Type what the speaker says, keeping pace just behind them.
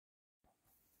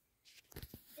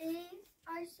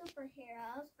are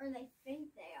superheroes, or they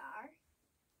think they are.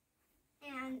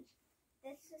 And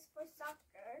this is for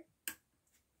soccer.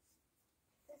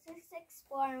 This is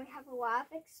exploring. We have a lot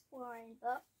of exploring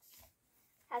books.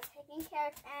 Has taking care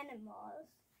of animals.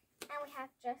 And we have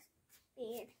just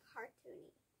being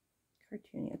cartoony.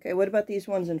 Cartoony. Okay, what about these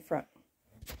ones in front?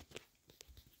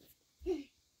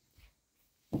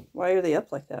 Why are they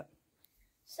up like that?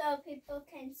 So people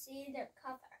can see their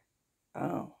cover.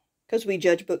 Oh, because we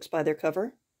judge books by their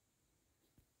cover?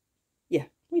 Yeah,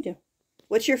 we do.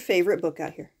 What's your favorite book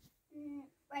out here?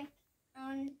 Like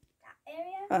on that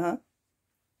area? Uh-huh.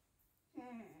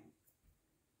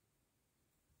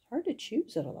 It's hard to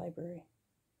choose at a library.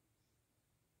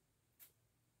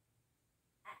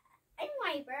 I'm a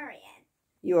librarian.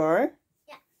 You are?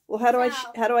 Yeah. Well, how do I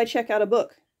check out a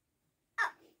book?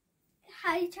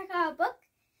 How do you check out a book?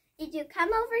 If you come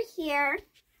over here,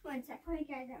 one sec, let me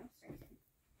get a demonstration.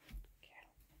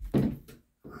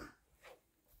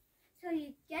 So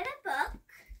you get a book.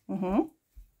 Mm-hmm.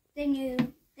 Then you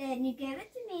give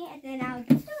it to me, and then I'll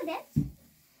just do this.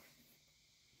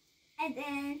 And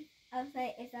then I'll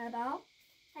say, "Is that all?"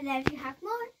 And then if you have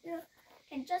more, you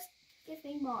can just give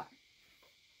me more.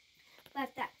 But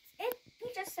if that's it,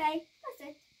 you just say, "That's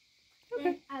it." Okay.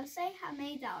 Then I'll say how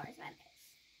many dollars that is.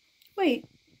 Wait,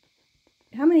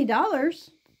 how many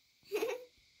dollars?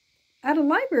 At a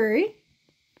library?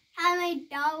 How many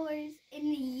dollars in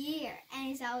a year?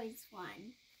 And it's always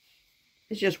one.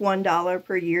 It's just $1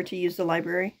 per year to use the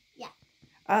library? Yeah.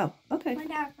 Oh, okay.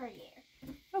 $1 per year.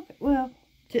 Okay, well,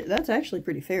 that's actually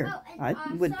pretty fair. Oh, I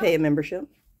would pay a membership.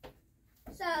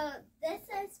 So this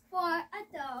is for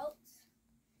adults.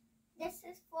 This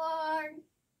is for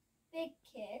big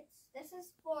kids. This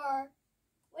is for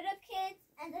little kids,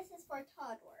 and this is for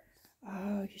toddlers.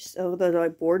 Oh, so they're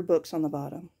like board books on the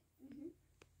bottom. Mm-hmm.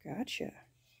 Gotcha.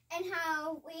 And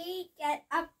how we get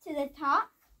up to the top.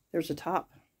 There's a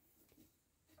top.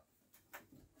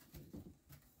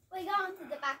 We go into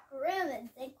the back room and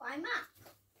then climb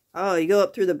up. Oh, you go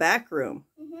up through the back room.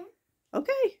 Mm-hmm.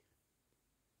 Okay.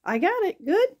 I got it.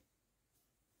 Good.